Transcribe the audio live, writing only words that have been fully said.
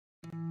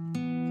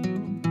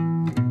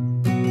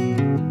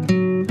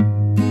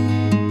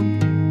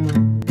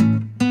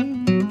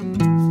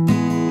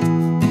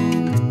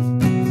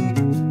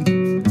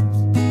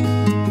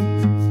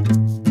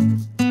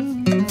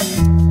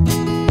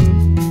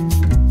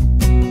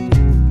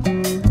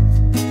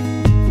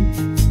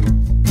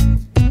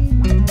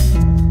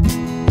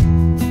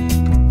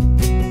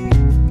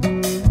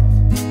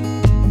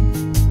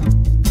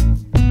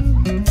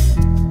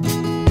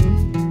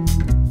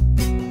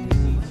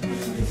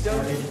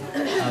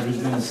There's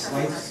been a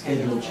slight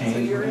schedule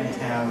change. We're going to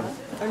have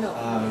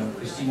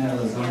Cristina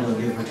Elizondo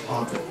give her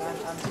talk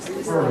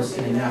first,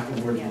 and then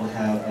afterwards we'll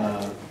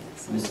have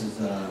Mrs.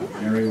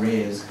 Mary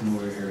Reyes come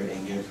over here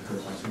and give her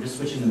talk. So we're just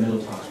switching the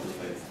middle talks real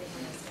quick.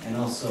 And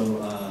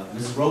also,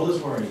 Mrs. Robles,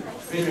 where are you?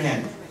 Raise your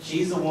hand.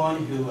 She's the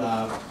one who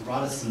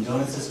brought us some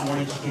donuts this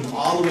morning. She came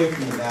all the way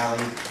from the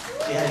valley.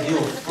 She had to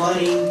deal with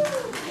flooding,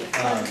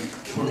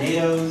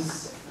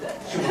 tornadoes.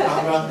 She was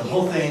talking about the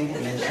whole thing,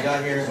 and then she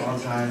got here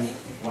on time.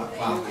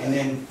 Wow. And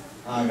then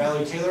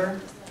Valerie Taylor,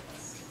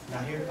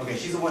 not here? Okay,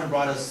 she's the one who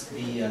brought us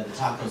the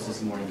tacos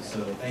this morning.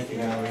 So thank you,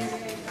 Valerie.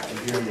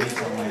 If you're in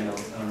retail land, I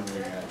don't know where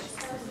you're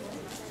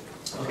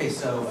at. Okay,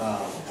 so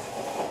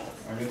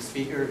our next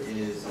speaker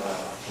is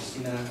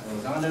Cristina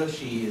Elizondo.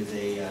 She is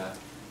a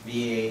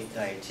VA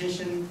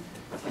dietitian.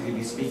 She's going to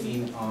be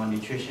speaking on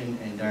nutrition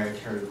and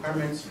dietary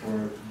requirements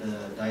for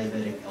the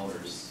diabetic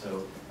elders.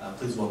 So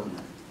please welcome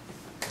her.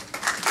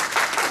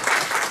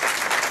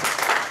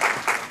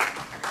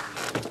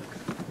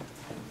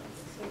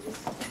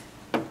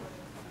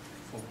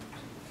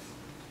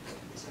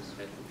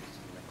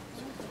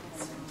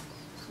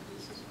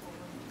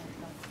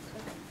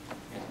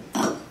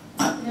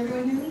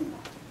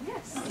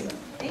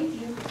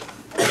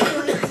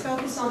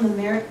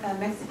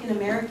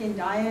 Mexican-American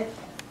diet.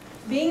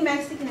 Being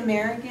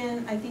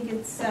Mexican-American, I think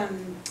it's,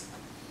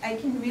 I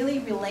can really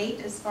relate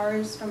as far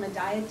as from a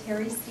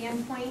dietary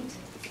standpoint.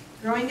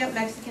 Growing up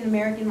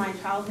Mexican-American in my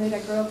childhood,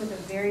 I grew up with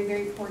a very,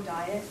 very poor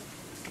diet.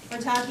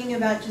 We're talking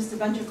about just a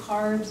bunch of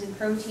carbs and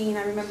protein.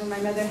 I remember my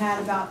mother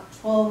had about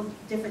 12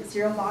 different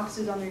cereal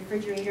boxes on the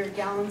refrigerator,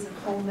 gallons of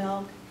whole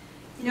milk.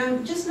 You know,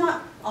 just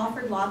not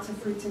offered lots of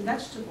fruits and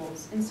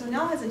vegetables. And so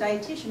now as a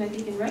dietitian, I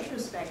think in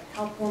retrospect,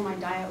 how poor my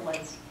diet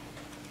was.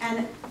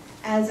 And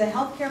as a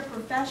healthcare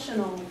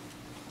professional,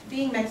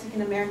 being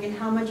Mexican-American,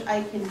 how much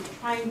I can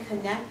try and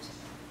connect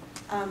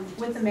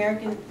with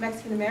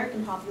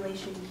Mexican-American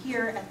population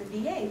here at the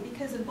VA,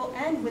 because of,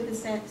 and with the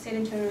San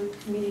Antonio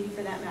community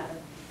for that matter.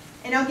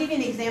 And I'll give you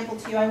an example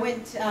too. I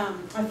went,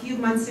 a few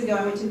months ago,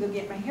 I went to go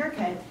get my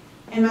haircut,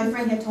 and my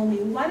friend had told me,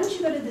 why don't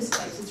you go to this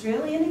place? It's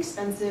really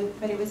inexpensive,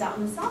 but it was out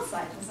on the south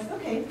side. I was like,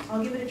 okay,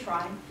 I'll give it a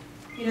try.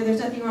 You know, there's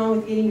nothing wrong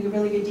with getting a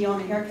really good deal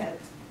on a haircut.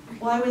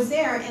 Well, I was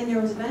there, and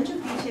there was a bunch of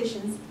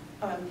beauticians,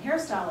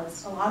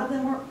 hairstylists. A lot of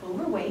them were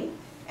overweight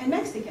and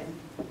Mexican.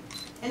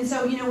 And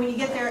so, you know, when you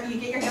get there, you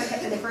get your haircut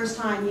for the first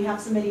time, you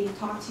have somebody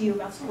talk to you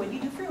about, so what do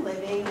you do for a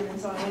living? And then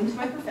so I went into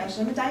my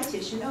profession, I'm a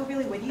dietitian. Oh,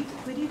 really, what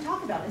do you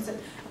talk about? I said,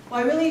 well,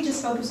 I really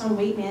just focus on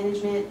weight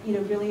management, you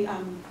know, really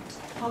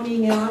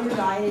honing in on your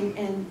diet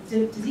and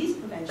disease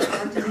prevention,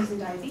 heart disease and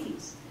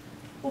diabetes.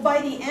 Well,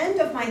 by the end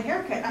of my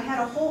haircut, I had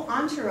a whole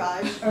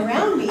entourage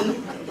around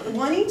me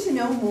wanting to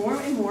know more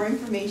and more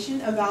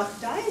information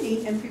about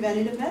dieting and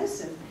preventative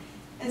medicine.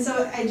 And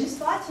so I just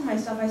thought to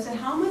myself, I said,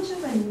 how much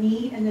of a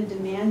need and a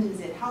demand is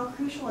it? How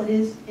crucial it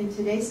is in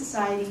today's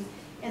society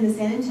and the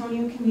San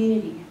Antonio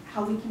community,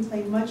 how we can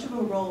play much of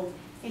a role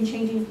in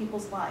changing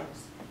people's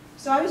lives.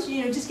 So I was,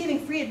 you know, just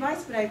giving free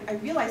advice, but I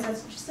realized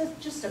that's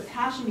just a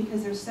passion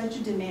because there's such a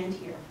demand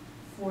here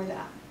for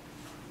that.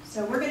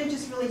 So we're going to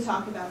just really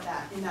talk about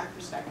that in that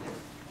perspective.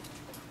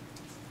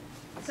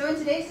 So in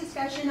today's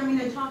discussion, I'm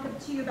going to talk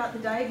to you about the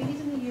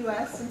diabetes in the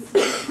U.S. and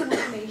some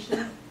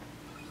information,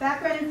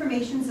 background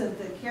information of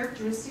the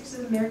characteristics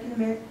of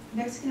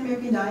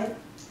Mexican-American diet,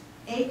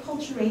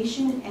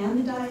 acculturation and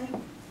the diet,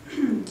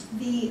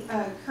 the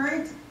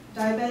current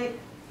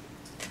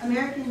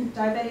American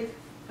diabetic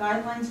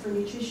guidelines for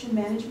nutrition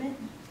management,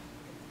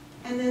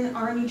 and then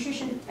our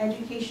nutrition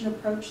education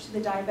approach to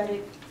the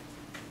diabetic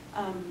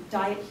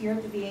diet here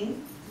at the VA,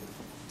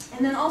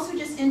 and then also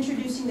just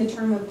introducing the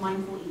term of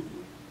mindful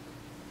eating.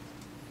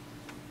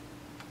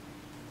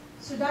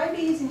 So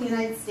diabetes in the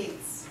United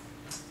States.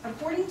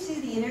 According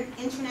to the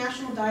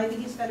International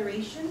Diabetes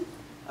Federation,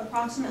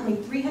 approximately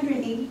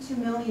 382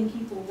 million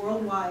people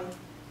worldwide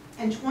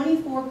and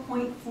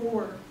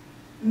 24.4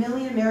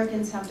 million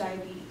Americans have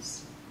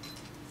diabetes.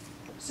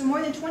 So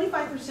more than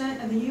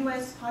 25% of the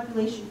U.S.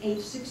 population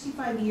aged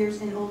 65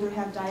 years and older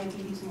have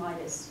diabetes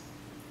mellitus.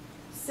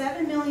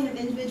 7 million of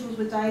individuals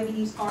with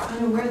diabetes are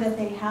unaware that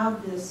they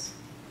have this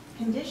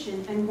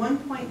condition, and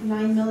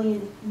 1.9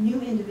 million new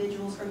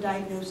individuals are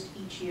diagnosed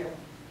each year.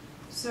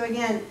 So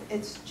again,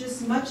 it's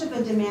just much of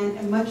a demand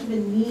and much of a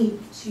need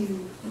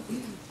to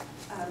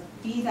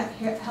be that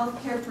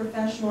healthcare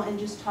professional and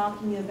just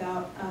talking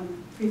about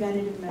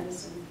preventative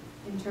medicine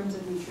in terms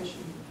of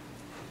nutrition.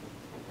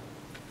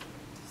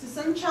 So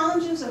some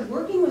challenges of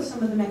working with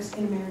some of the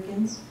Mexican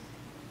Americans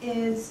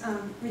is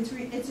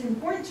it's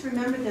important to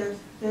remember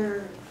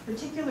their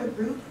particular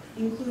group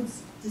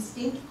includes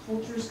distinct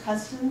cultures,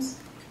 customs,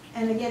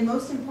 and again,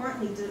 most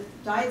importantly,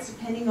 diets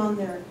depending on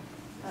their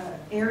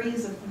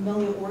areas of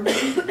familial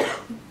origin.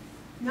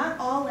 Not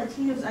all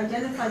Latinos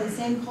identify the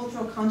same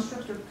cultural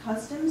construct or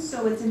customs,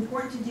 so it's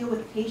important to deal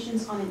with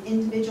patients on an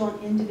individual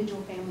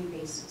family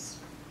basis.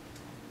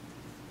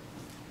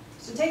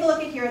 So take a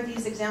look at here at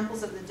these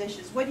examples of the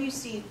dishes. What do you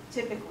see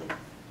typically?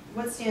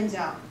 What stands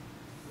out?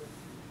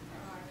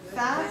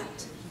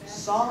 Fat,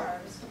 salt,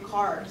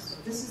 carbs.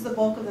 This is the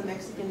bulk of the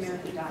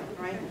Mexican-American diet,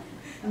 right?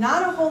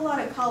 Not a whole lot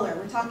of color.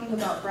 We're talking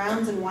about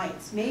browns and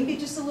whites. Maybe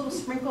just a little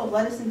sprinkle of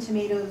lettuce and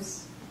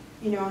tomatoes,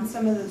 you know, on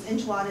some of those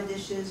enchilada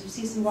dishes. You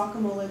see some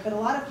guacamole, but a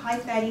lot of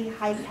high-fatty,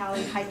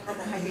 high-calorie,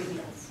 high-carbohydrate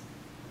meals.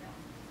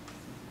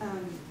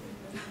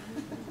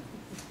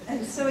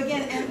 And so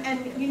again,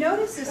 and you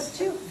notice this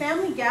too,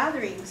 family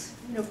gatherings,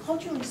 you know,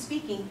 culturally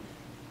speaking,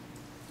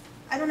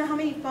 I don't know how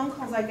many phone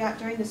calls I got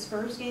during the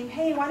Spurs game.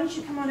 Hey, why don't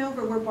you come on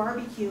over? We're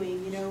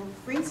barbecuing, you know,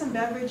 bring some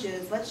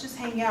beverages, let's just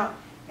hang out.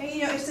 And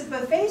you know, it's a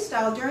buffet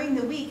style during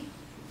the week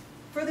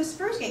for the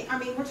Spurs game. I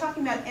mean, we're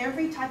talking about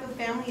every type of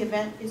family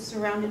event is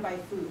surrounded by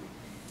food.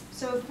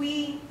 So if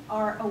we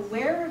are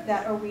aware of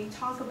that, or we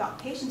talk about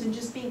patience and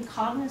just being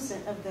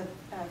cognizant of the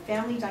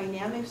family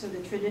dynamics or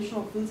the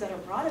traditional foods that are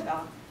brought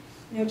about,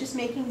 you know, just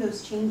making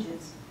those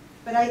changes.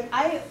 But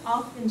I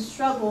often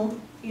struggle,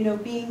 you know,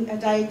 being a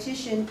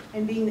dietitian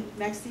and being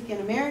Mexican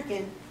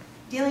American,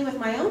 dealing with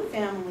my own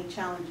family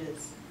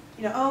challenges.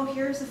 You know, oh,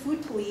 here's the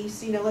food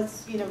police, you know,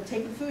 let's, you know,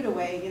 take the food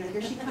away, you know,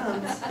 here she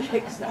comes.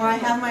 Exactly. Or I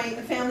have my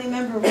family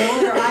member roll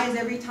their eyes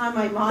every time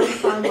I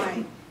modify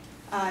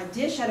my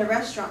dish at a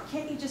restaurant.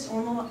 Can't you just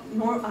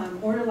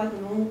order like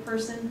a normal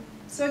person?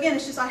 So again,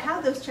 it's just, I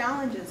have those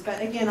challenges,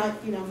 but again,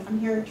 I'm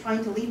here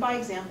trying to lead by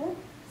example.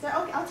 So,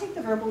 okay, I'll take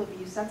the verbal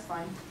abuse, that's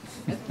fine.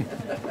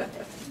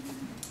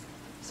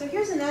 So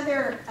here's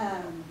another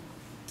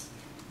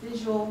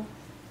visual.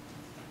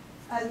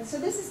 So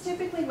this is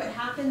typically what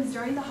happens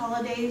during the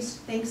holidays,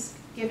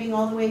 Thanksgiving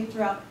all the way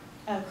throughout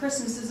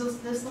Christmas. Does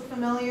this look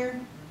familiar?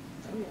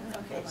 Oh, yeah.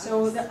 Okay,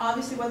 so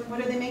obviously what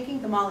are they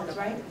making? Tamales,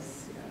 right?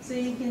 So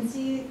you can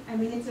see, I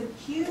mean, it's a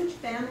huge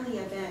family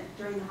event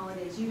during the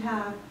holidays. You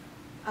have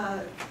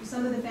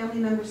some of the family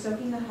members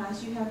soaking the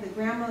husk. You have the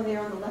grandma there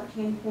on the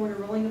left-hand corner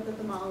rolling up the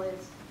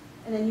tamales.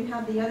 And then you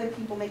have the other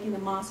people making the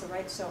masa,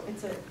 right? So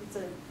it's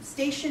a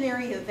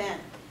stationary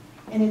event.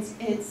 And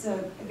it's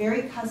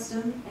very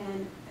custom,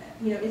 and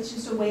you know, it's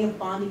just a way of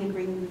bonding and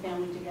bringing the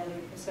family together,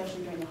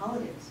 especially during the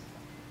holidays.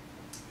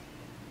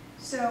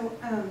 So,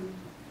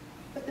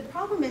 but the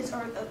problem is, or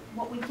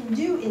what we can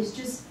do is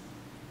just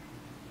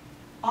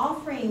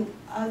offering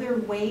other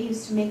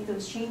ways to make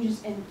those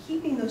changes and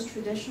keeping those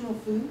traditional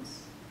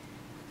foods,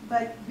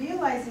 but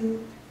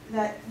realizing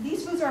that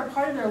these foods are a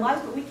part of their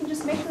lives, but we can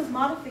just make those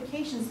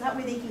modifications, that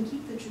way they can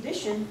keep the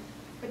tradition,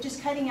 but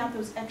just cutting out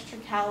those extra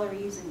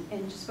calories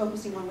and just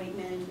focusing on weight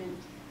management,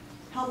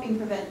 helping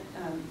prevent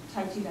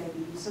type 2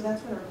 diabetes. So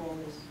that's what our goal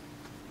is.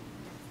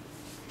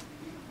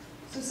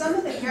 So some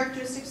of the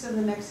characteristics of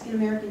the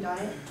Mexican-American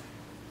diet.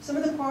 Some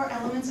of the core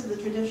elements of the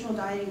traditional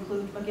diet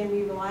include, again,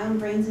 we rely on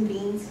grains and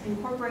beans,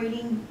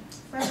 incorporating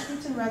fresh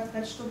fruits and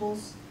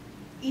vegetables,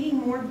 eating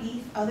more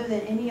beef other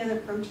than any other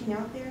protein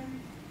out there.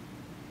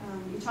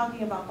 You're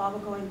talking about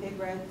babako and Big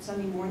Red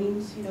Sunday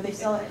mornings. You know, they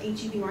sell at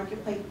HEB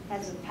Marketplace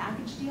as a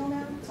package deal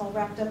now. It's all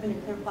wrapped up in a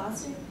clear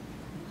plastic.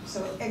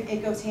 So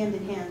it goes hand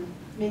in hand,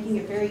 making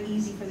it very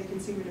easy for the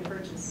consumer to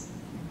purchase.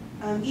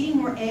 Eating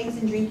more eggs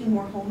and drinking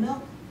more whole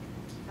milk.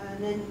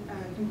 And then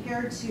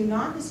compared to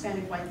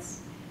non-Hispanic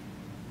whites,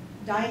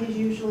 diet is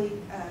usually,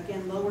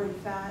 again, lower in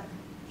fat,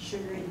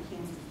 sugar, and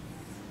candy.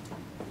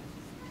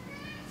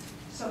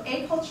 So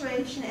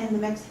acculturation and the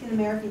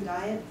Mexican-American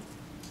diet.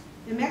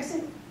 The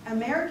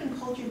Mexican-American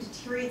culture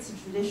deteriorates the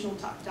traditional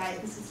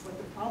diet. This is what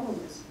the problem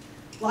is.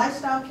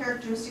 Lifestyle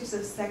characteristics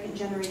of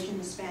second-generation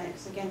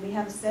Hispanics. Again, we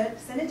have a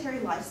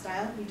sedentary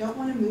lifestyle. We don't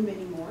want to move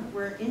anymore.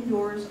 We're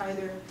indoors,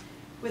 either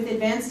with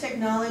advanced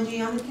technology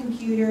on the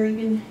computer,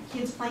 even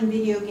kids playing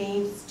video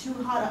games. It's too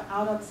hot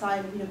out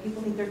outside. You know,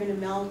 people think they're going to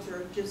melt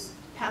or just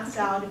pass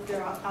out if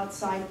they're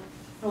outside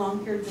for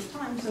long periods of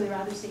time, so they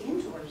rather stay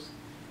indoors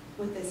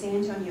with the San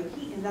Antonio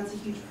heat, and that's a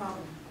huge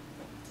problem.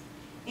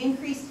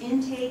 Increased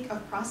intake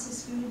of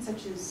processed foods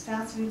such as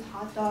fast foods,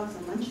 hot dogs,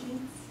 and lunch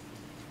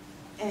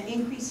meats.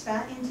 Increased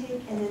fat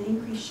intake, and then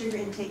increased sugar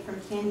intake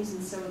from candies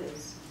and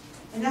sodas.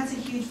 And that's a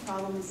huge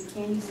problem, is the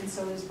candies and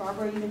sodas.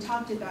 Barbara even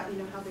talked about, you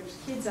know, how there's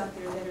kids out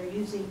there that are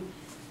using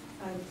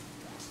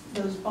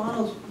those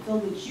bottles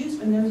filled with juice,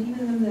 but there's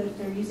even them that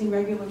they're using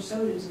regular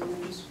sodas and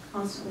they're just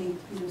constantly,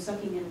 you know,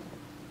 sucking it,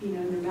 you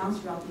know, in their mouths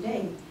throughout the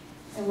day.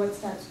 And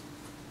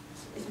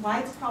why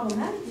it's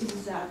problematic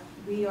is that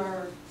we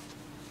are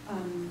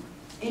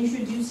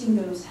introducing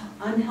those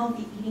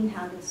unhealthy eating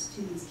habits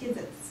to these kids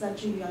at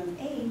such a young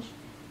age.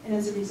 And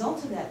as a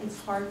result of that,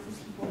 it's hard for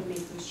people to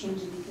make those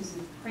changes because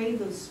they crave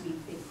those sweet,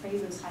 they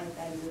crave those high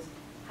fatty, those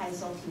high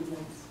salty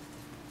meals.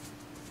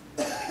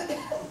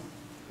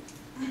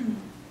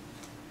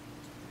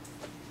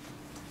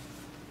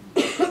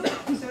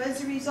 So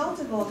as a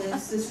result of all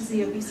this is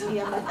the obesity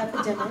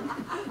epidemic.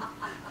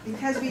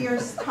 Because we are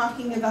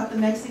talking about the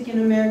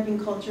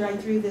Mexican-American culture, I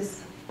threw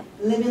this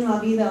Living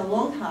La Vida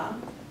Lonja.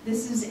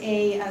 This is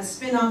a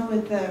spin-off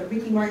with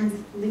Ricky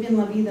Martin's Living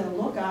La Vida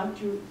Loca.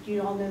 Do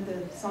you all know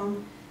the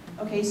song?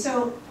 Okay,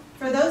 so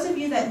for those of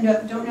you that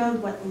don't know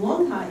what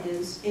lonja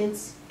is,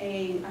 it's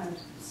a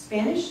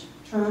Spanish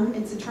term.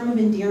 It's a term of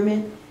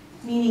endearment,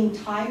 meaning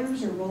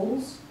tires or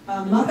rolls.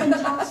 muffin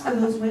tops for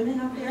those women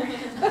up there.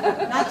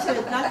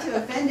 Not to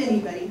offend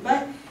anybody,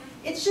 but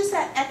it's just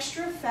that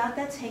extra fat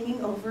that's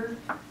hanging over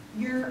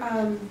your,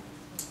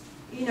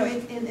 you know,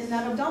 in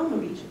that abdominal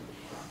region.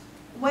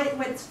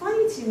 What's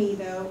funny to me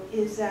though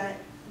is that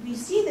we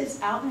see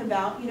this out and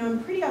about. You know,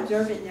 I'm pretty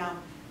observant now.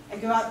 I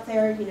go out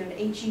there, you know, to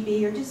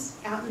HEB or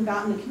just out and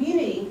about in the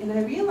community, and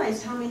I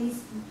realize how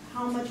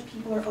much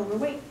people are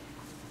overweight.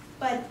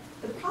 But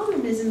the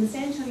problem is in the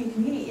San Antonio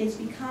community, it's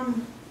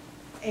become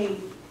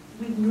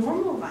we've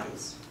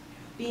normalized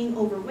being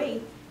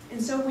overweight.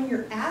 And so when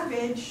you're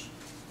average,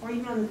 or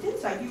even on the thin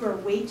side, you are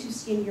way too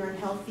skinny or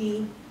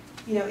unhealthy.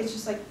 You know, it's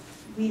just like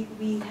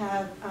we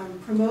have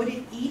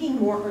promoted eating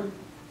more,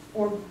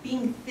 or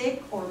being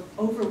thick or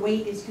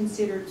overweight is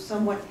considered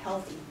somewhat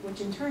healthy, which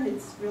in turn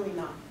it's really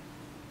not.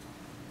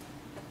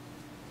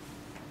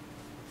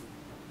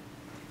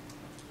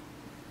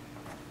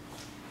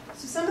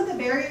 So some of the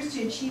barriers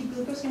to achieve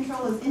glucose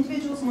control is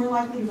individuals more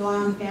likely to rely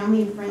on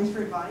family and friends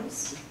for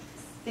advice.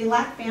 They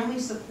lack family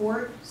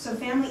support. So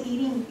family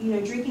eating, you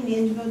know, drinking the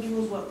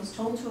individual is what was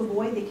told to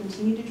avoid. They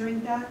continue to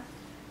drink that.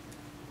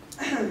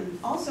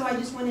 Also, I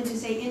just wanted to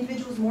say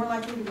individuals more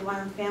likely to rely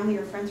on family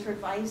or friends for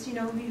advice. You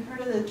know, have you heard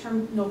of the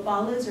term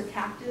nopales or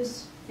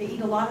cactus? They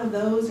eat a lot of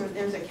those, or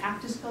there's a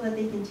cactus pill that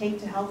they can take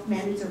to help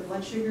manage their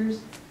blood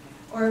sugars.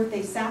 Or if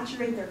they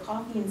saturate their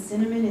coffee in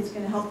cinnamon, it's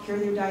going to help cure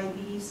their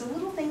diabetes. So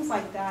little things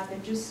like that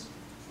that just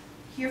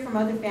hear from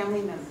other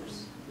family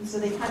members. And so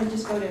they kind of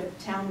just go to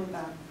town with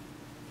that.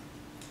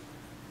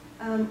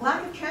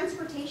 Lack of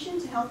transportation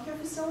to healthcare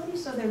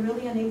facilities, so they're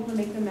really unable to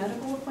make their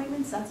medical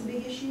appointments. That's a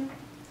big issue.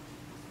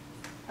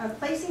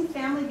 Placing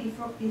family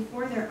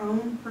before their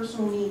own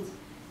personal needs.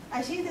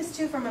 I see this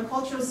too from a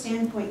cultural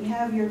standpoint. You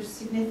have your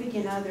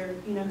significant other,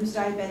 you know, who's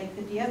diabetic,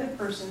 but the other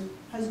person,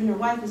 husband or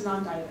wife, is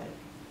non-diabetic.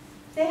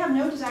 They have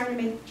no desire to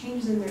make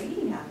changes in their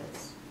eating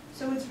habits.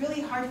 So it's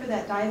really hard for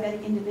that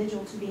diabetic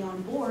individual to be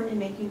on board in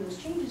making those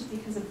changes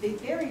because of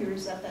big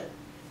barriers that that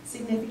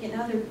significant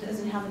other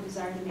doesn't have a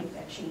desire to make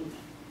that change.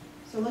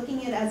 So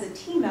looking at it as a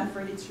team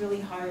effort, it's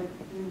really hard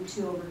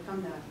to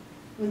overcome that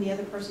when the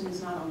other person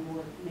is not on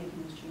board in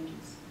making those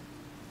changes.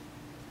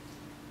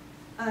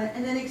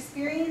 And then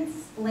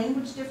experience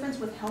language difference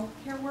with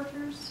healthcare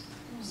workers.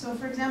 So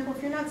for example,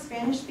 if you're not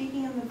Spanish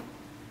speaking and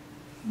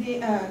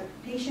the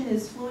patient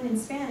is fluent in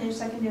Spanish,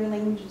 secondary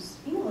language is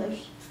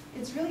English,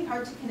 it's really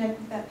hard to connect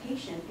with that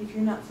patient if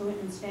you're not fluent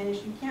in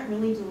Spanish. You can't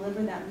really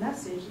deliver that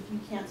message if you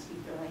can't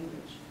speak their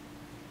language.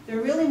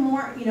 They're really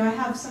more, you know, I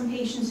have some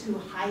patients who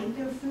hide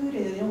their food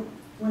and they don't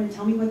want to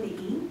tell me what they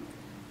eat,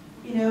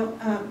 you know,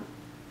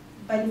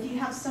 but if you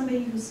have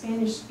somebody who's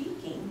Spanish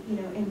speaking, you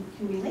know, and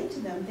can relate to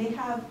them, they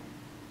have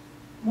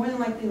more than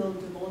likely they'll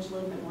divulge a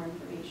little bit more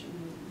information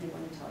than they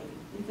want to tell you.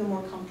 You feel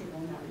more comfortable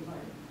in that regard.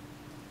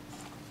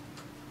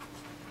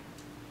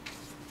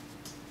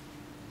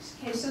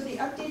 Okay, so the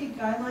updated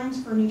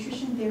guidelines for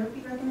nutrition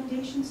therapy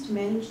recommendations to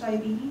manage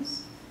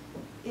diabetes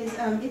is,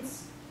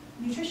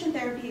 nutrition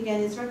therapy,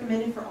 again, is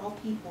recommended for all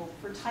people,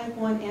 for type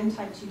 1 and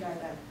type 2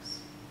 diabetics.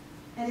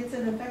 And it's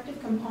an effective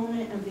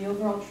component of the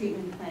overall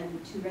treatment plan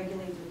to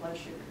regulate their blood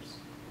sugars.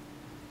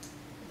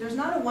 There's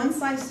not a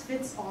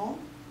one-size-fits-all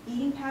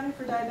eating pattern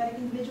for diabetic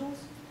individuals.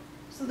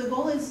 So the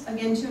goal is,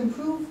 again, to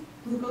improve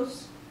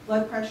glucose,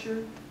 blood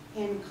pressure,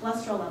 and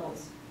cholesterol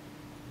levels.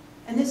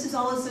 And this is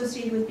all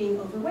associated with being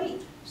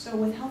overweight. So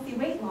with healthy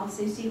weight loss,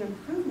 they see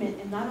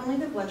improvement in not only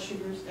their blood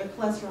sugars, their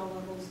cholesterol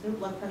levels, their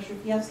blood pressure,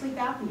 if you have sleep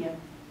apnea,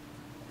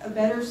 a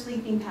better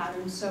sleeping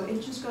pattern. So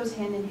it just goes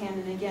hand in hand.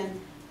 And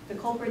again, the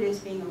culprit is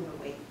being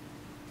overweight.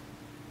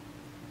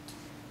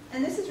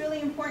 And this is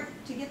really important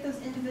to get those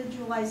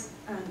individualized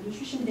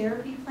nutrition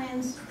therapy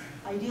plans.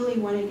 Ideally,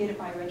 you want to get it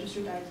by a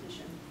registered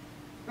dietitian.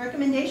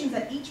 Recommendations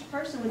that each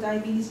person with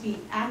diabetes be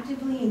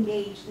actively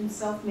engaged in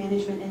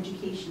self-management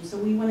education. So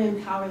we want to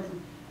empower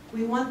them.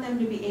 We want them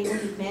to be able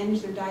to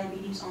manage their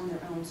diabetes on their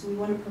own. So we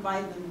want to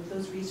provide them with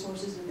those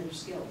resources and their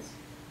skills.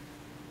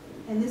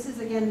 And this is,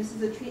 again, this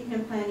is a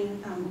treatment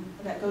planning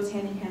that goes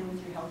hand in hand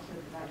with your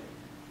healthcare provider.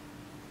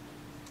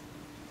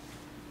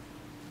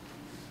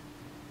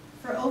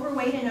 For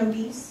overweight and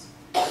obese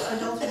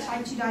adults with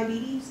type 2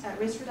 diabetes, at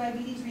risk for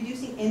diabetes,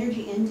 reducing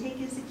energy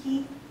intake is the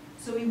key.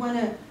 So we want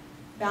to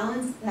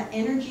balance that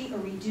energy or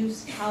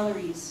reduce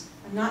calories,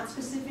 and not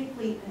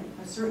specifically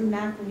a certain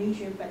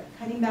macronutrient, but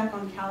cutting back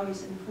on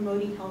calories and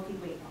promoting healthy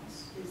weight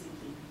loss is the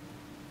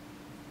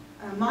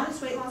key.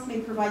 Modest weight loss may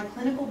provide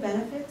clinical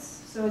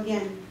benefits. So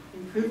again,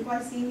 improved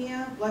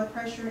glycemia, blood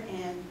pressure,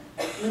 and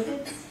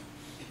lipids.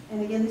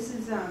 And again, this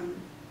is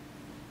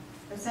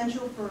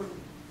essential for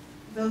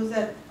those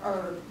that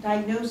are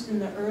diagnosed in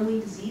the early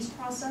disease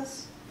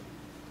process.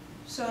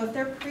 So if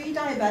they're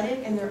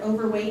pre-diabetic and they're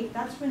overweight,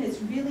 that's when it's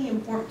really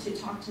important to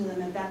talk to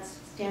them at that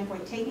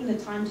standpoint, taking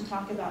the time to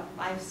talk about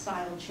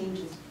lifestyle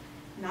changes.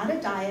 Not a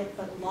diet,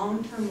 but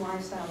long-term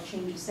lifestyle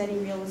changes,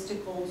 setting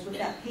realistic goals with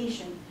that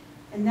patient.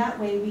 And that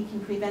way we can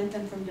prevent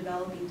them from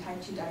developing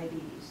type 2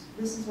 diabetes.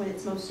 This is when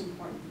it's most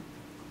important.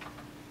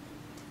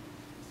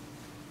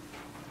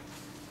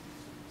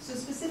 So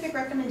specific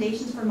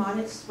recommendations for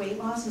modest weight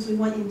loss is we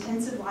want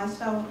intensive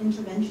lifestyle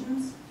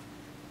interventions,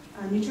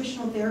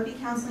 nutritional therapy,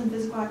 counseling,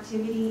 physical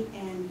activity,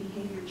 and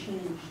behavior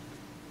change.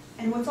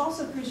 And what's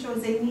also crucial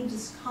is they need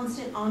just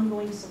constant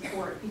ongoing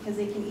support because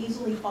they can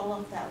easily fall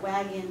off that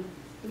wagon.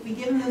 If we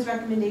give them those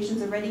recommendations,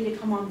 they're ready to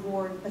come on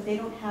board, but they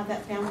don't have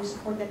that family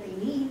support that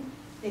they need,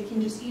 they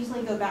can just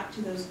easily go back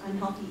to those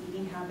unhealthy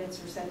eating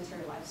habits or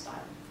sedentary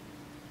lifestyle.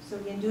 So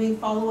again, doing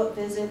follow-up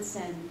visits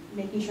and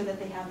making sure that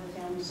they have the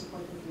family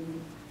support that they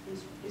need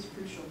is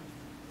crucial.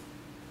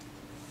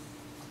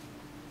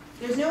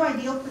 There's no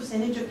ideal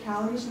percentage of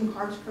calories from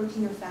carbs,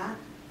 protein, or fat.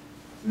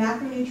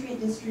 Macronutrient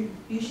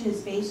distribution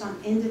is based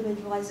on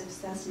individualized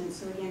assessments.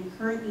 So again,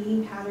 current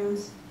eating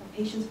patterns,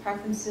 patients'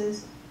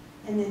 preferences,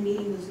 and then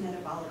meeting those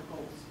metabolic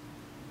goals.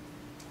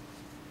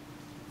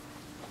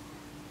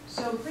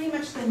 So pretty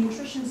much the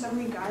nutrition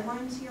summary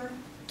guidelines here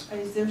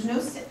is there's no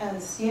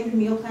standard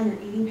meal plan or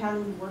eating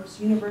pattern that works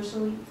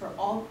universally for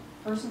all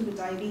persons with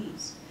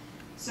diabetes.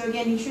 So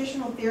again,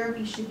 nutritional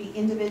therapy should be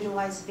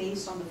individualized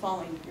based on the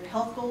following: your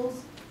health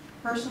goals,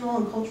 personal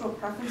and cultural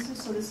preferences.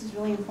 So this is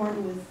really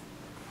important with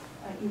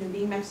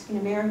being Mexican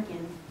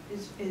American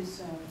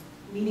is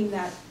meeting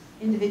that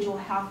individual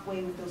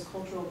halfway with those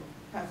cultural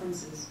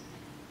preferences.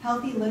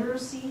 Healthy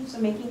literacy, so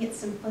making it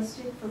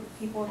simplistic for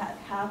people that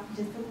have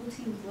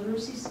difficulty with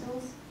literacy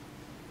skills.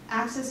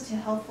 Access to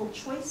healthful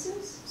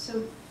choices,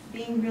 so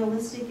being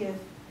realistic if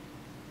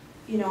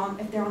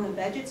they're on a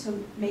budget, so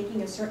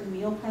making a certain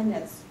meal plan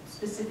that's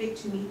specific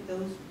to meet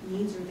those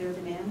needs or their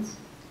demands.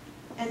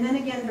 And then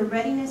again, the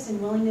readiness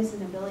and willingness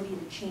and ability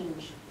to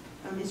change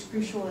is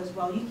crucial as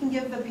well. You can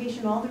give the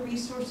patient all the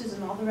resources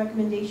and all the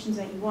recommendations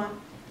that you want,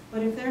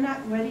 but if they're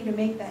not ready to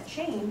make that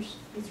change,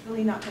 it's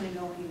really not going to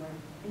go anywhere.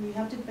 And you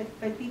have to,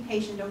 but be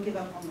patient, don't give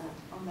up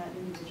on that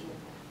individual.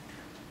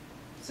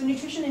 So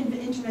nutrition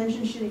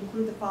intervention should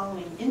include the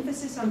following: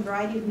 emphasis on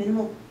variety of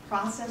minimal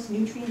processed,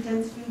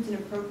 nutrient-dense foods and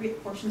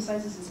appropriate portion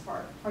sizes as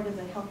part of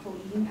the healthful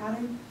eating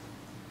pattern.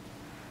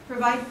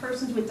 Provide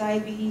persons with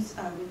diabetes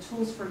with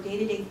tools for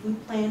day-to-day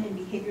food plan and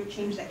behavior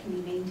change that can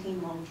be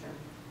maintained long-term.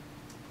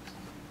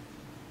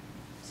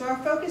 So our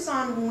focus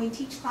on when we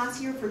teach class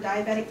here for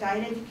diabetic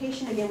diet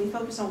education, again, we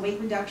focus on weight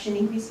reduction,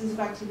 increases of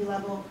activity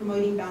level,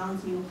 promoting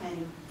balanced meal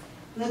planning,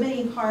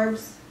 limiting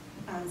carbs,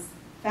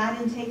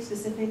 fat intake,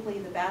 specifically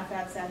the bad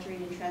fats,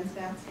 saturated and trans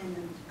fats, and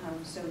then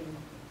sodium.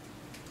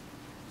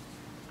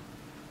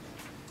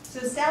 So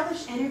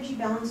establish energy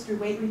balance through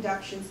weight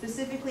reduction,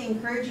 specifically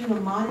encouraging a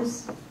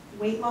modest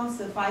weight loss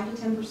of 5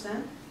 to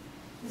 10%.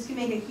 This can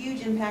make a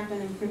huge impact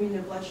on improving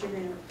their blood sugar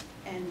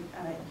and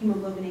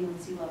hemoglobin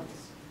A1C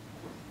levels.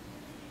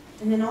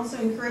 And then also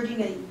encouraging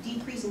a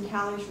decrease in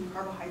calories from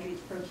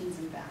carbohydrates, proteins,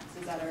 and fats,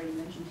 as I already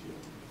mentioned to you.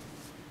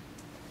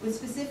 With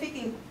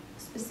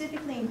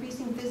specifically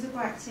increasing physical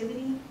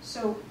activity,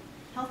 so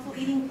healthful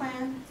eating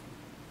plan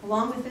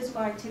along with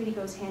physical activity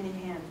goes hand in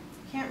hand.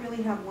 You can't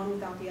really have one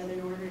without the other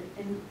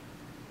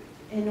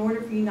in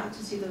order for you not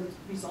to see the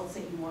results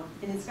that you want.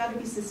 And it's got to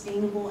be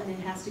sustainable and it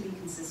has to be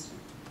consistent.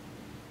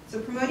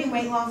 So promoting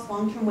weight loss,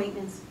 long-term weight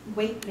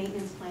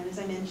maintenance plan, as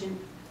I mentioned.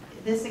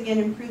 This again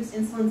improves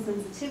insulin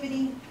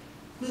sensitivity,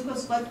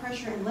 glucose blood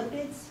pressure, and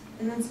lipids.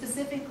 And then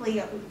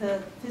specifically,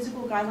 the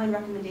physical guideline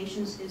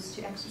recommendations is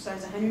to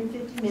exercise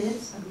 150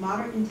 minutes of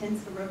moderate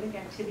intense aerobic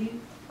activity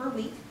per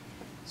week.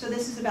 So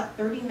this is about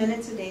 30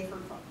 minutes a day for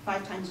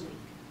 5 times a week.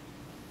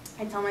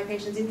 I tell my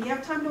patients, if you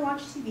have time to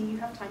watch TV, you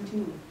have time to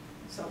move.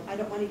 So I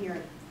don't want to hear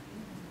it.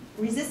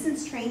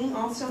 Resistance training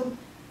also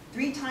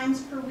 3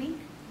 times per week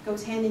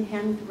goes hand in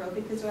hand with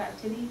aerobic physical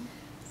activity.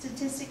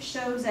 Statistics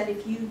shows that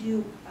if you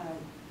do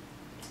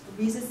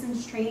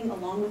resistance training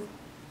along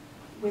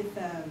with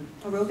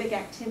aerobic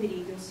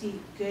activity, you'll see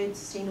good,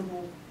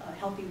 sustainable,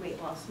 healthy weight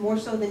loss, more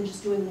so than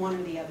just doing one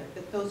or the other,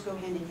 but those go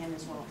hand in hand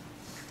as well.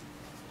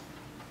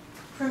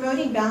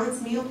 Promoting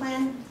balanced meal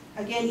plan,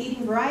 again,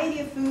 eating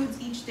variety of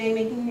foods each day,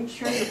 making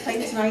sure the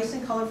plate is nice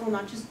and colorful,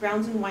 not just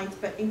browns and whites,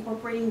 but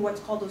incorporating what's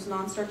called those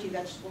non-starchy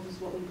vegetables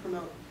is what we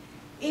promote.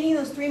 Eating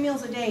those 3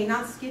 meals a day,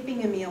 not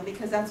skipping a meal,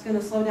 because that's going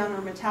to slow down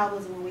our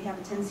metabolism when we have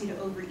a tendency to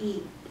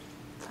overeat.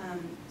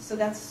 So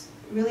that's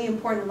really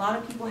important. A lot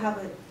of people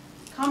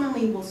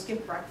commonly will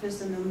skip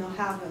breakfast and then they'll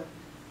have a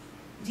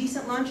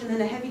decent lunch and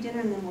then a heavy dinner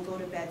and then we'll go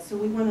to bed. So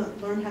we want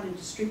to learn how to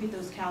distribute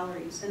those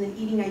calories, and then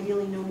eating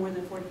ideally no more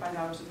than 4 to 5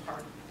 hours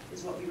apart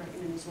is what we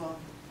recommend as well.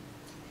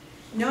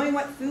 Knowing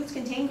what foods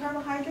contain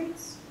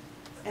carbohydrates,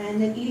 and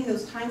then eating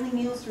those timely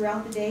meals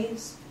throughout the day,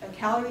 a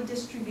calorie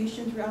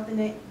distribution throughout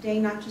the day,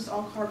 not just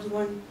all carbs in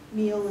one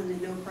meal and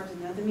then no carbs in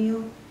another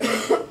meal.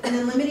 And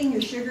then limiting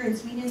your sugar and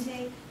sweet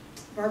intake.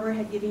 Barbara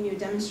had given you a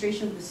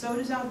demonstration of the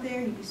sodas out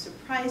there. You'd be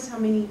surprised how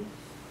many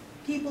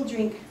people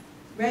drink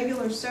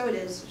regular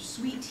sodas,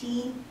 sweet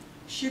tea,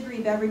 sugary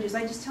beverages.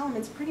 I just tell them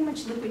it's pretty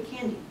much liquid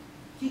candy.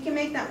 If you can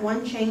make that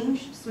one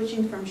change,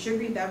 switching from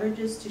sugary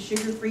beverages to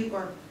sugar-free,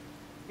 or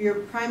your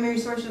primary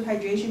source of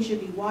hydration should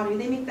be water,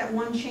 they make that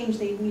one change,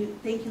 they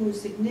can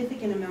lose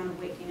significant amount of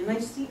weight gain.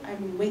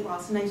 And weight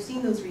loss, and I've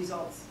seen those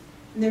results.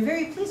 And they're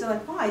very pleased. They're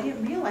like, wow, I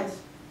didn't realize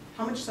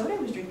how much soda I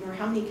was drinking, or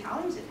how many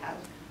calories it had,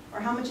 or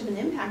how much of an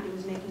impact it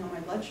was making on my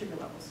blood sugar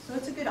levels. So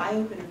it's a good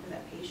eye-opener for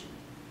that patient.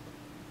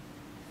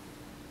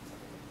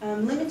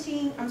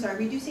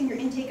 Reducing your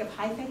intake of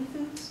high-fatty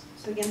foods.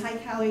 So again,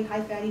 high-calorie,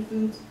 high-fatty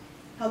foods,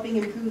 helping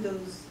improve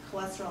those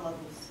cholesterol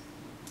levels.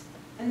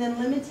 And then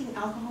limiting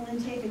alcohol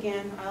intake.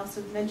 Again, I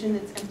also mentioned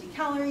it's empty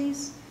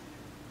calories.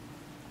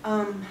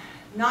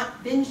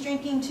 Not binge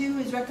drinking too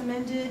is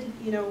recommended.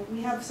 You know,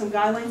 we have some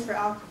guidelines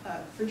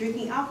for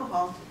drinking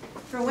alcohol.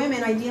 For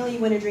women, ideally you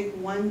want to drink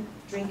 1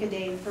 drink a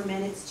day. For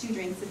men, it's 2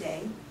 drinks a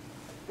day.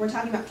 We're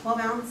talking about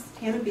 12-ounce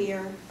can of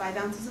beer, 5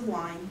 ounces of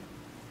wine,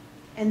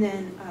 and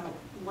then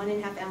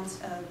 1.5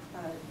 ounce of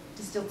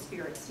distilled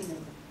spirits, you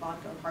know,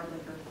 vodka or hard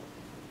liquor.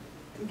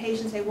 And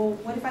patients say, well,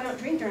 what if I don't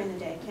drink during the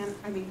day?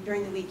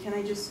 During the week, can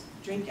I just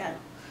drink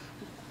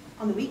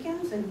on the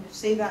weekends and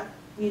save that,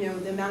 you know,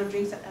 the amount of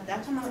drinks at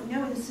that time? I'm like,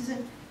 no, this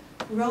isn't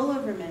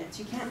rollover minutes.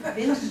 You can't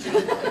binge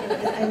drink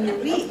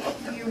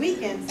in your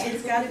weekends.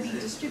 It's got to be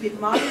distributed.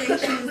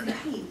 Moderation is the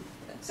key.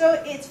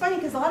 So it's funny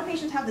because a lot of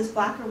patients have this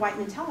black or white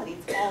mentality.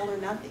 It's all or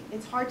nothing.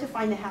 It's hard to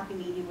find a happy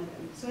medium with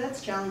them. So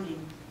that's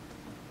challenging.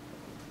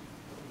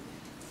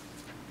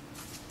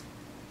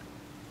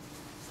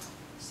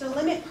 So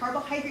limit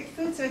carbohydrate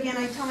food. So again,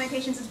 I tell my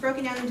patients it's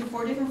broken down into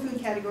 4 different food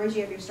categories.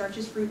 You have your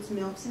starches, fruits,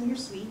 milks, and your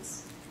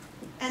sweets.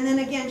 And then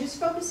again, just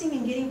focusing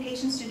and getting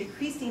patients to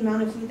decrease the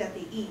amount of food that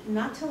they eat,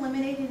 not to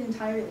eliminate it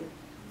entirely.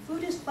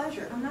 Food is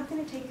pleasure. I'm not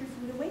going to take your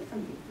food away from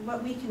you.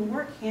 But we can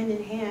work hand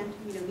in hand,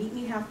 you know, meet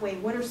me halfway.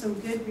 What are some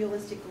good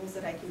realistic goals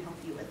that I can help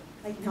you with?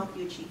 I can help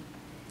you achieve.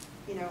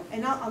 You know,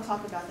 and I'll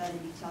talk about that in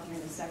detail here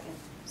in a second.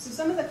 So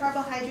some of the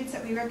carbohydrates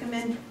that we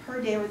recommend per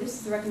day, or this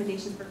is the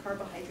recommendations for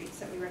carbohydrates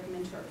that we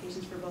recommend to our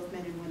patients for both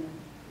men and women.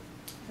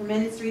 For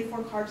men, it's 3 to 4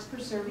 carbs per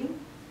serving,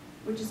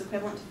 which is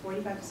equivalent to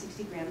 45 to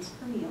 60 grams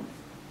per meal.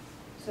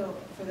 So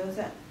for those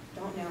that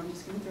don't know, I'm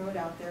just going to throw it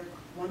out there.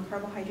 1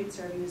 carbohydrate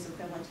serving is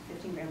equivalent to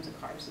 15 grams of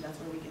carbs, so that's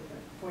where we get the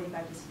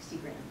 45 to 60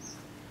 grams.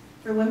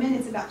 For women,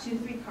 it's about 2 to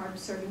 3 carb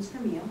servings per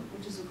meal,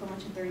 which is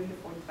equivalent to 30 to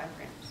 45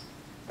 grams.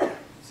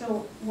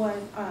 So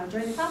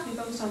during the class, we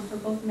focused on, for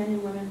both men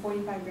and women,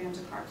 45 grams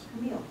of carbs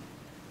per meal.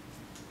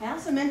 I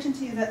also mentioned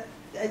to you that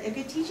a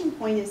good teaching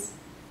point is,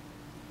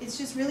 it's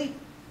just really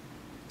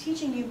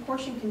teaching you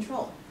portion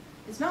control.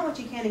 It's not what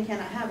you can and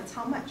cannot have, it's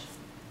how much.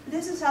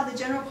 This is how the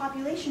general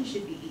population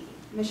should be eating.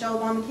 Michelle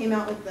Obama came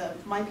out with the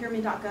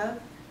mypyramid.gov.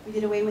 We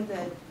did away with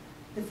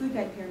the food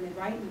guide pyramid,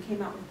 right? We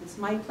came out with this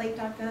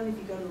myplate.gov. If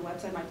you go to the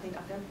website,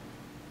 myplate.gov,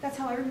 that's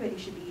how everybody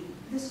should be eating.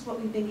 This is what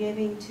we've been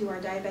giving to our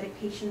diabetic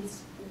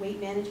patients, weight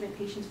management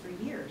patients for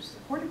years, the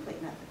quarter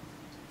plate method.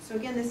 So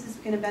again, this is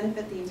going to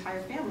benefit the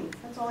entire family.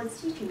 That's all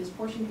it's teaching is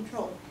portion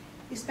control.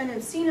 You spend an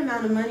obscene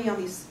amount of money on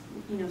these,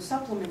 you know,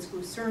 supplements,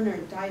 Glucerna,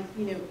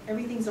 you know,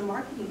 everything's a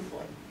marketing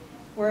ploy.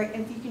 Where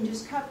if you can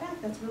just cut back,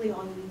 that's really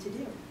all you need to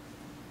do.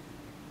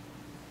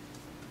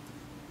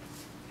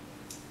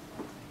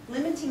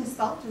 Limiting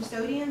salt or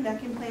sodium, that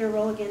can play a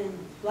role again in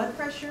blood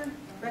pressure.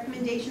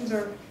 Recommendations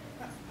are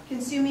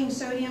consuming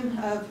sodium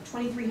of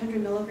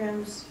 2,300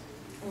 milligrams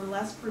or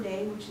less per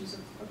day, which is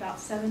about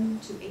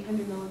 700 to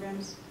 800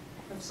 milligrams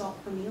of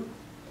salt per meal.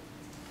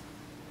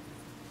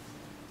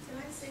 Can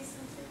I say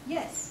something?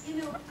 Yes. You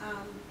know,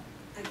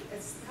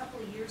 a couple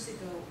of years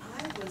ago,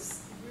 I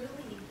was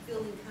really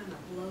feeling kind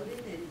of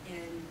bloated,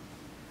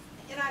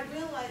 and I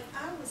realized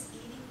I was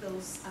eating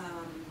those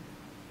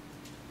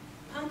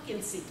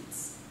pumpkin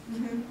seeds,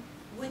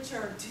 which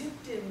are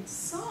dipped in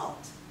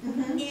salt.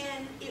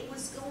 And it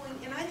was going,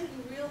 and I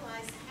didn't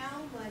realize how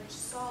much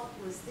salt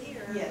was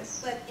there.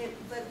 Yes. But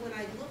when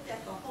I looked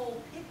at the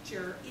whole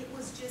picture, it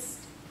was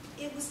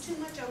too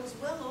much. I was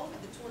well over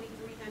the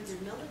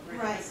 2,300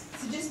 milligrams. Right.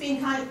 So just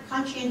being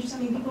conscientious. I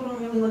mean, people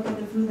don't really look at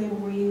the food label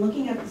where you're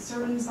looking at the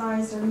serving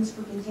size, servings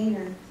per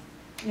container.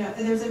 You know,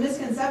 there's a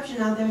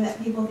misconception out there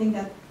that people think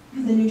that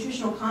the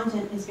nutritional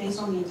content is based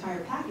on the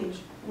entire package,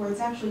 where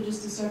it's actually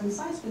just a serving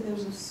size, but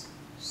there's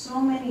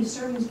so many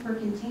servings per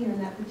container in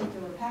that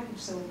particular package,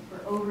 so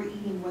we're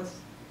overeating what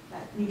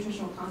that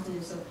nutritional content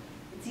is. So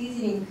it's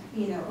easy to,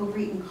 you know,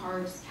 overeating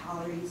carbs,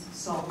 calories,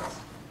 salt.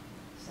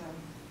 So,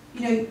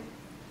 you know,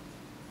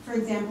 for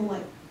example,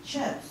 like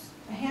chips,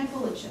 a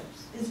handful of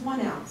chips is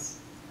 1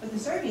 ounce, but the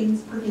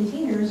servings per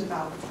container is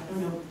about, I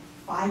don't know,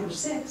 5 or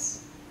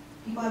 6.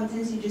 People have a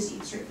tendency to just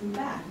eat straight from the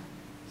bag.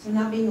 So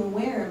not being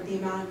aware of the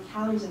amount of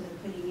calories that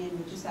they're putting in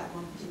with just that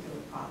one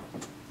particular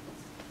product.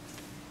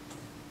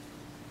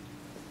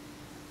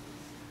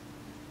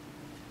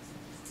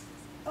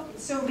 Okay,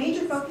 so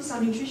major focus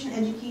on nutrition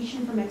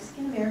education for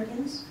Mexican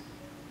Americans.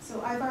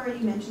 So I've already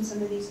mentioned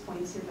some of these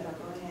points here, but I'll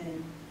go ahead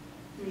and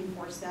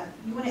reinforce that.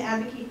 You want to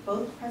advocate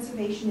both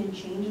preservation and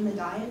change in the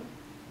diet.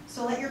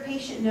 So let your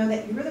patient know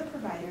that you're the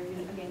provider.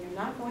 Again, you're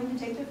not going to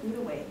take their food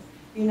away.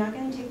 You're not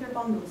going to take their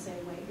bone dulce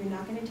away. You're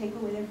not going to take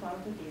away their flour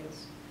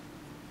tortillas.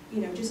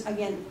 You know, just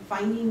again,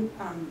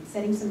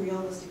 setting some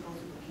realistic goals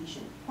with the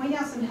patient. Point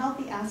out some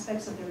healthy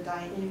aspects of their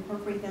diet and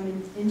incorporate them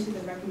into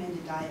the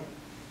recommended diet.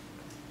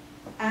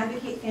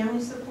 Advocate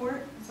family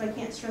support. So I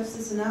can't stress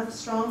this enough.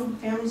 Strong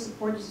family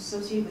support is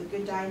associated with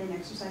good diet and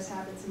exercise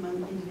habits among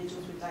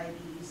individuals with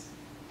diabetes.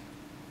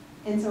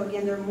 And so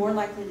again, they're more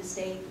likely to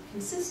stay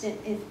consistent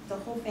if the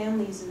whole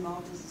family is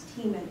involved as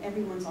a team and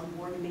everyone's on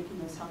board in making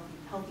those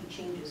healthy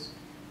changes.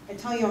 I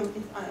tell you,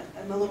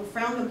 I'm a little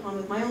frowned upon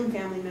with my own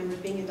family members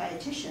being a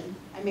dietitian.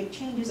 I make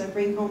changes, I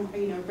bring home,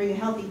 bring a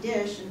healthy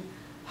dish, and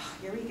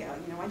here we go.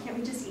 Why can't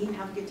we just eat and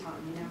have a good time?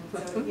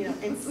 So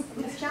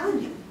it's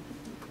challenging.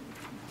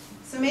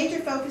 So major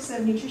focus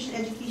of nutrition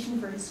education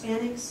for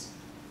Hispanics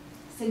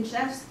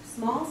suggests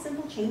small,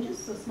 simple changes.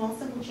 So small,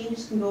 simple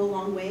changes can go a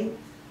long way.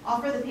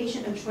 Offer the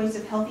patient a choice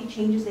of healthy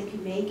changes they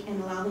can make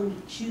and allow them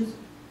to choose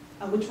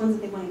which ones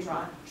that they want to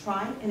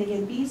try. And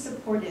again, be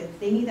supportive.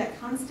 They need that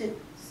constant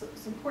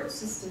support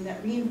system,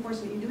 that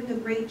reinforcement. You're doing a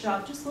great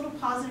job. Just little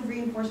positive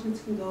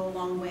reinforcements can go a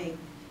long way.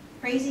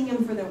 Praising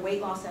them for their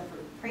weight loss effort.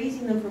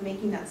 Praising them for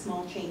making that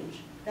small change.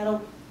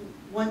 That'll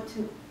want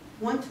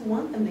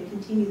them to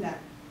continue that,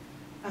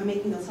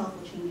 making those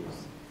helpful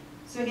changes.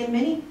 So again,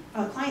 many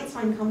clients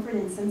find comfort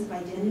in a sense of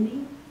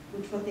identity,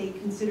 which what they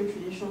consider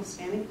traditional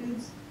Hispanic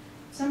foods.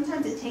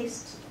 Sometimes it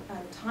takes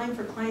time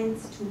for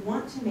clients to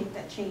want to make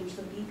that change,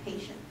 so be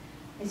patient.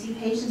 I see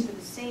patients for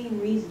the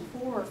same reason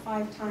 4 or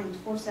 5 times,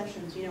 4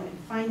 sessions, and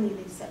finally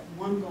they set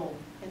one goal,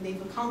 and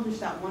they've accomplished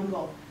that one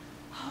goal.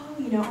 Oh,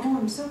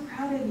 I'm so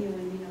proud of you,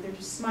 and they're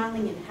just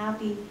smiling and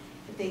happy.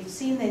 If they've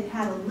seen they've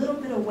had a little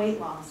bit of weight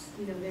loss,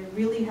 they're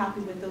really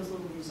happy with those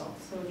little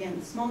results. So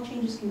again, small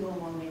changes can go a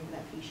long way for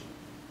that patient,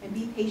 and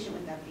be patient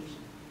with that patient.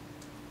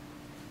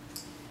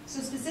 So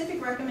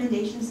specific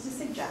recommendations to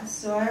suggest.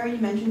 So I already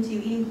mentioned to you,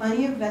 eating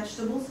plenty of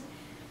vegetables,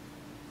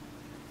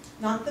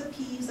 not the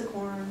peas, the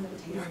corn, the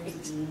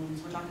potatoes, the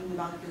beans. We're talking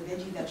about your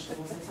veggie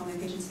vegetables. I tell my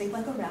patients, think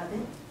like a rabbit.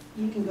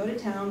 You can go to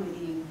town with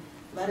eating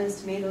lettuce,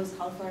 tomatoes,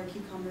 cauliflower,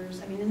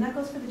 cucumbers. And that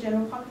goes for the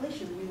general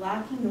population. We're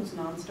lacking those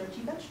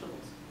non-starchy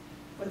vegetables.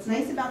 What's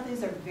nice about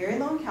these, they're very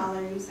low in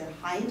calories, they're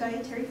high in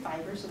dietary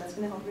fiber, so that's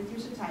going to help with your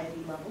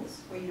satiety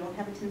levels, where you don't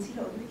have a tendency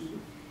to overeat.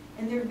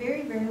 And they're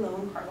very, very low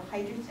in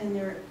carbohydrates, and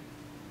they're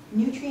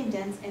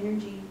nutrient-dense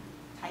energy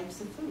types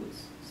of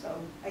foods. So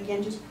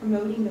again, just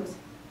promoting those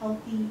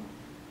healthy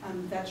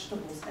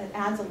vegetables. It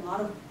adds a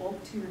lot of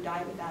bulk to your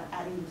diet without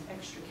adding those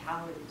extra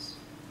calories.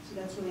 So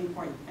that's really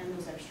important, and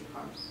those extra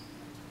carbs.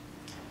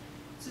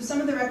 So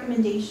some of the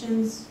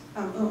recommendations,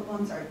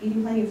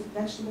 eating plenty of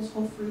vegetables,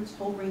 whole fruits,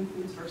 whole grain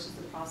foods versus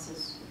the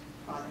processed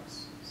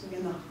products. So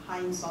again, the high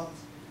in salt,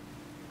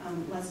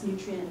 less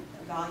nutrient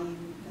value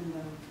than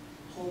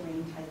the whole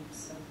grain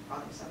types of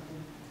products out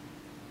there.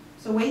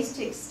 So ways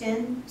to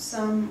extend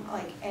some,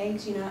 like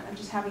eggs, not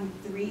just having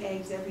 3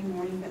 eggs every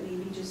morning, but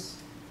maybe just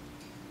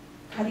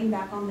cutting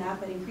back on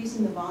that, but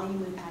increasing the volume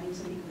with adding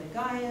some pico de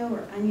gallo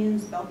or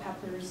onions, bell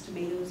peppers,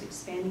 tomatoes,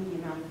 expanding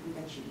the amount of food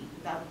that you eat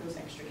without those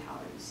extra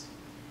calories.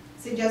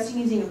 Suggesting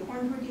using a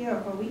corn tortilla or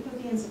whole wheat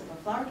tortilla instead of a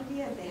flour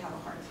tortilla if they have a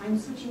hard time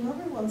switching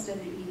over. Well, instead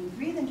of eating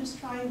 3, then just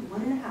try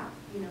 1.5.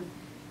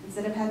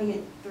 Instead of having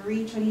it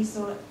 3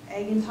 chorizo,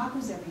 egg, and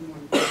tacos every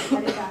morning,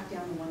 cut it back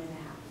down to 1.5.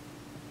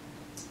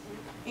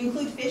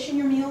 Include fish in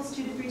your meals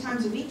 2 to 3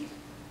 times a week.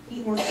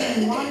 Eat more food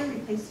and water.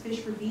 Replace fish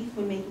for beef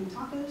when making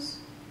tacos.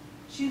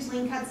 Choose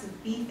lean cuts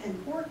of beef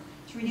and pork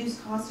to reduce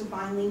cost of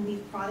buying lean beef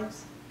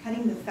products.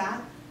 Cutting the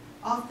fat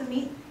off the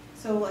meat.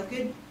 So a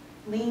good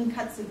lean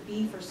cuts of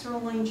beef or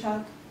sirloin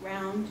chuck,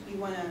 round. If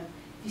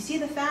you see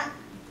the fat,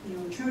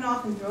 trim it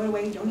off and throw it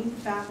away. Don't eat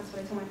the fat. That's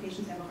what I tell my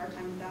patients. I have a hard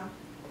time with that.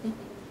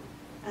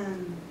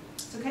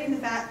 So cutting the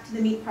fat to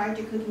the meat prior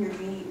to cooking or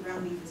draining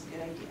ground beef is a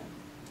good idea.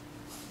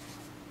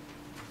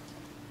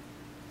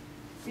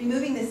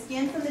 Removing the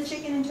skin from the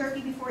chicken and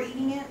turkey before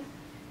eating it.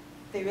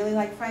 If they really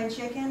like fried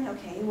chicken,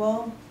 okay,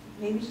 well,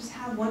 maybe just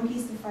have 1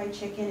 piece of fried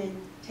chicken and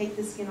take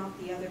the skin off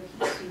the other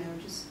piece.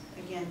 Just,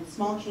 again,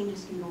 small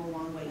changes can go a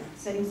long way.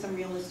 Setting some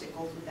realistic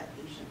goals with that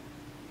patient.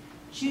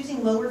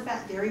 Choosing lower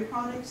fat dairy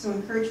products, so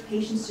encourage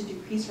patients to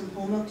decrease from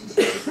whole milk to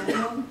 2%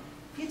 milk.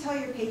 If you tell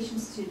your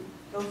patients to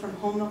go from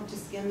whole milk to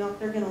skim milk,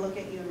 they're going to look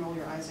at you and roll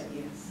your eyes at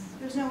you.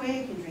 There's no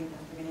way I can drink that,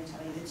 they're going to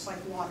tell you. It's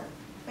like water.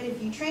 But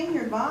if you train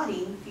your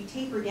body, if you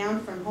taper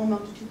down from whole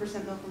milk to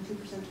 2% milk, from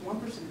 2% to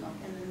 1% milk,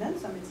 and then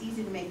some, it's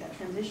easy to make that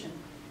transition.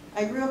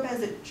 I grew up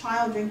as a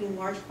child drinking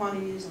large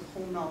quantities of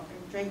whole milk.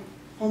 I drank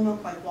whole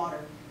milk like water.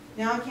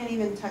 Now I can't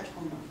even touch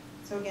whole milk.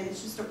 So again,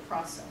 it's just a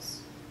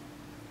process.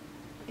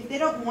 If they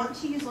don't want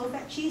to use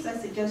low-fat cheese, I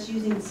suggest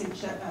using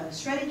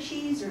shredded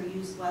cheese or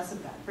use less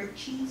of that brick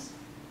cheese.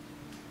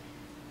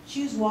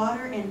 Choose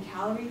water and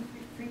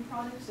calorie-free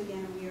products.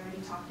 Again, we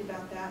already talked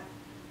about that.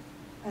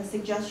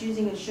 Suggest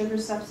using a sugar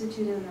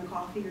substitute in their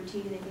coffee or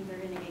tea. They think they're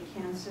going to get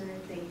cancer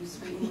if they use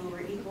sweetening over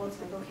equal. It's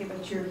like, okay,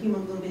 but your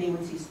hemoglobin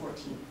A1C is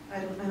 14.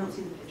 I don't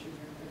see the picture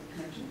here for the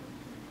connection.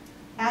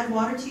 Add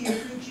water to your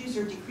fruit juice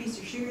or decrease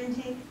your sugar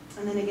intake.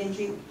 And then again,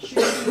 drink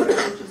sugar-free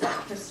beverage, which is like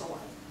Crystal Light.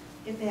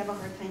 If they have a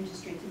hard time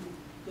just drinking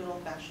good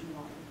old-fashioned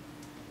water.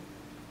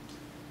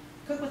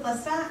 Cook with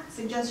less fat.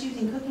 Suggest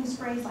using cooking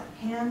sprays like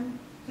pan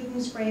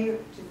cooking spray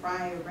to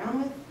fry or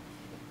brown with.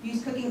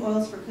 Use cooking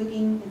oils for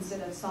cooking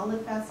instead of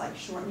solid fats like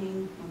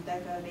shortening,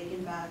 manteca,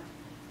 bacon fat.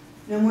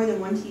 No more than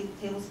 1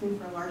 tablespoon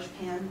for a large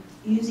pan.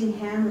 Using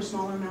ham or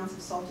smaller amounts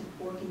of salted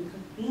pork in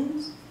cooked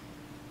beans.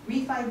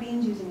 Refried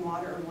beans using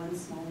water or 1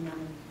 small amount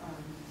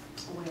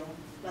of oil,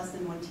 less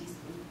than 1 teaspoon.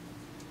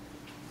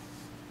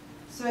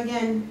 So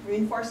again,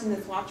 reinforcing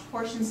this, watch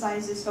portion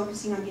sizes,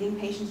 focusing on getting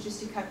patients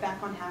just to cut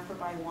back on half or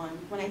by 1.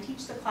 When I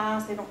teach the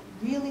class, they don't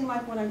really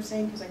like what I'm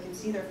saying because I can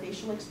see their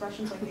facial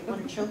expressions like they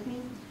want to choke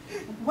me.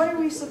 What are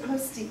we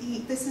supposed to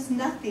eat? This is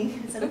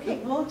nothing. I said, okay,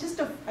 well, just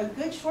a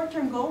good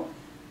short-term goal.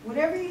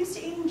 Whatever you're used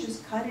to eating,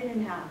 just cut it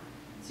in half.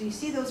 So you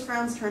see those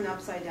frowns turn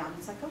upside down.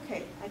 It's like,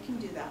 okay, I can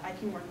do that. I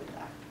can work with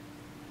that.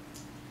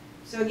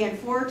 So again,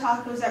 4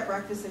 tacos at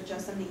breakfast,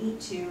 adjust them to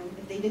eat 2.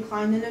 If they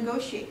decline, then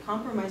negotiate.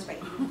 Compromise by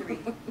eating 3.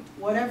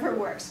 Whatever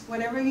works.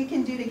 Whatever you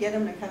can do to get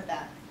them to cut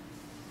back.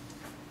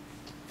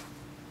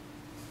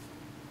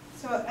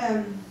 So,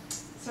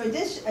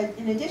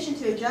 in addition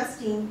to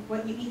adjusting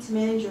what you eat to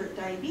manage your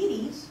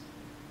diabetes,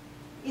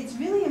 it's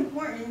really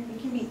important,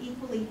 it can be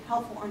equally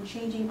helpful on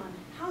changing on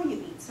how you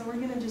eat. So we're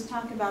going to just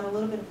talk about a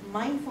little bit of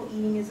mindful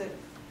eating as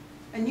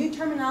a new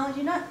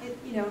terminology, not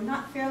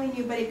fairly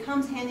new, but it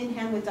comes hand in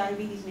hand with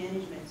diabetes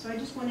management. So I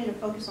just wanted to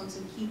focus on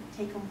some key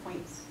take-home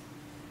points.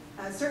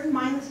 Certain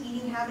mindless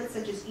eating habits,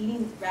 such as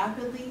eating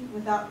rapidly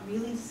without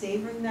really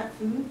savoring that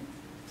food.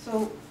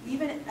 So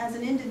even as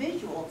an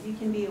individual, you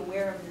can be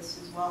aware of this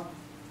as well.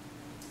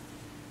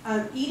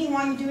 Eating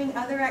while you're doing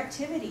other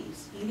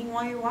activities, eating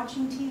while you're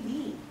watching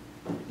TV.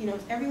 You know,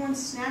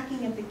 everyone's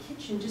snacking at the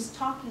kitchen, just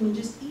talking and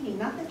just eating.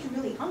 Not that you're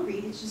really hungry,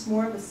 it's just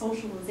more of a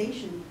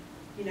socialization,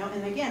 you know.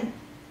 And again,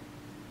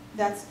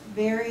 that's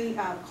very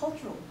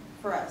cultural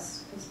for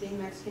us as being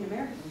Mexican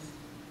Americans.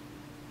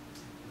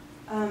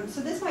 So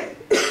this might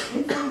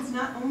influence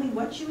not only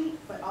what you eat,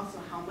 but also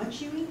how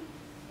much you eat.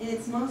 And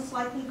it's most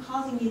likely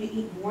causing you to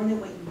eat more than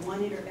what you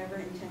wanted or ever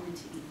intended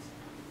to eat.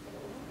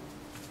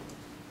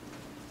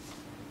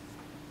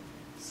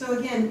 So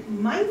again,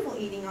 mindful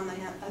eating on the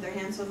other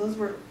hand, so those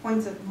were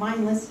points of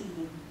mindless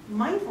eating.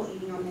 Mindful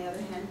eating on the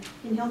other hand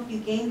can help you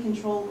gain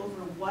control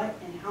over what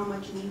and how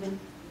much and even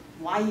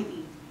why you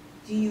eat.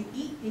 Do you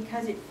eat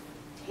because it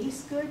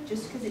tastes good,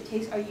 just because it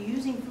tastes, are you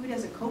using food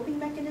as a coping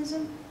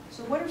mechanism?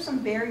 So what are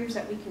some barriers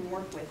that we can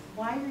work with?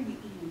 Why are you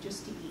eating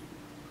just to eat?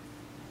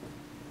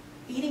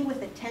 Eating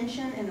with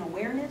attention and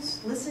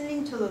awareness,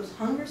 listening to those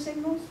hunger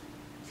signals.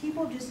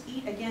 People just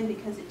eat again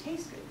because it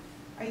tastes good.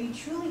 Are you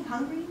truly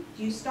hungry?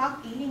 Do you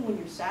stop eating when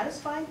you're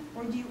satisfied?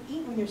 Or do you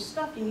eat when you're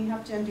stuffed and you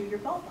have to undo your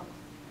belt buckle?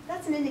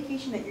 That's an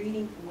indication that you're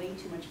eating way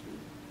too much food.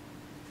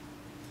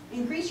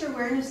 Increase your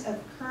awareness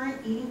of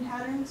current eating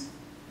patterns.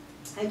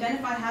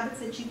 Identify habits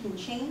that you can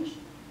change.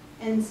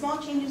 And small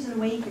changes in the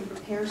way you can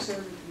prepare,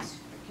 serve, and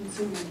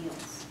consume your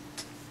meals.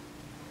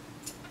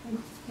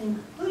 In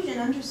conclusion,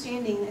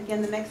 understanding,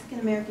 again, the Mexican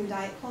American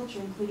diet culture,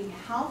 including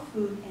how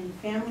food and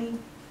family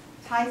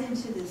ties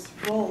into this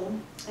role,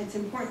 it's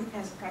important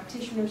as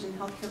practitioners and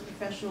healthcare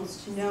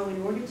professionals to know in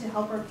order to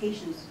help our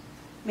patients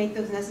make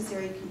those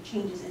necessary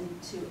changes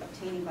into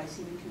obtaining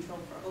glycemic control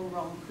for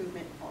overall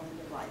improvement in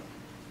quality of life.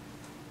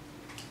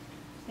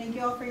 Thank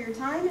you all for your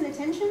time and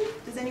attention.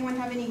 Does anyone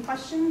have any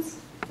questions?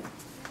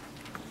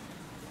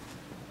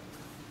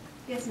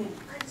 Yes, ma'am.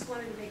 I just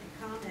wanted to make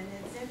a comment,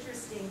 and it's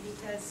interesting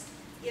because,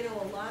 you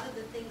know, a lot of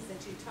the things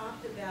that you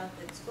talked about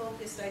that's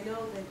focused, I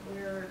know that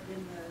we're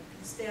in the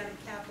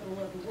Hispanic capital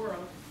of the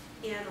world,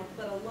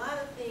 but a lot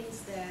of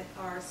things that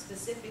are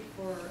specific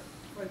for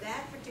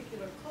that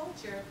particular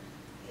culture,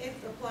 it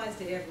applies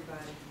to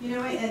everybody. You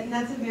know, and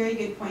that's a very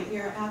good point.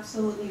 You're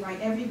absolutely right.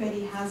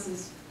 Everybody has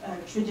this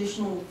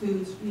traditional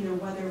foods, you know,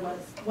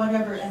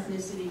 whatever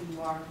ethnicity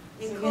you are.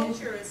 And so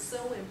culture is so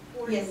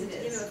important. Yes, it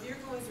is. You know, if you're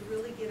going to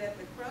really get at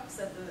the crux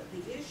of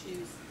the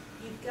issues,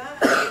 you've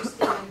got to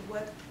understand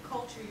what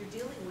culture you're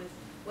dealing with,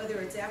 whether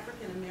it's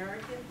African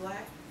American,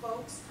 black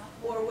folks,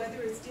 or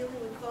whether it's dealing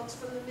with folks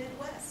from the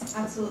Midwest.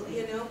 Absolutely.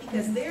 You know,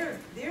 because they're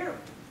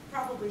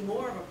probably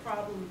more of a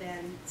problem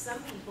than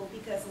some people,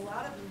 because a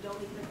lot of them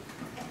don't even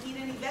eat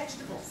any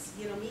vegetables,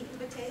 you know, meat and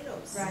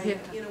potatoes, Right. Yeah.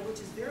 You know, which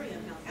is very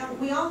unhealthy. And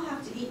we all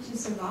have to eat to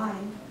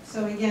survive.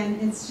 So again,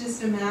 it's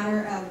just a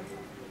matter of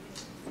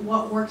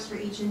what works for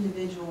each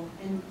individual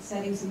and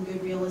setting some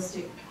good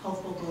realistic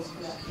healthful goals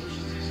for that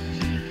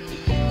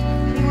patient.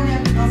 Anyone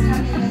else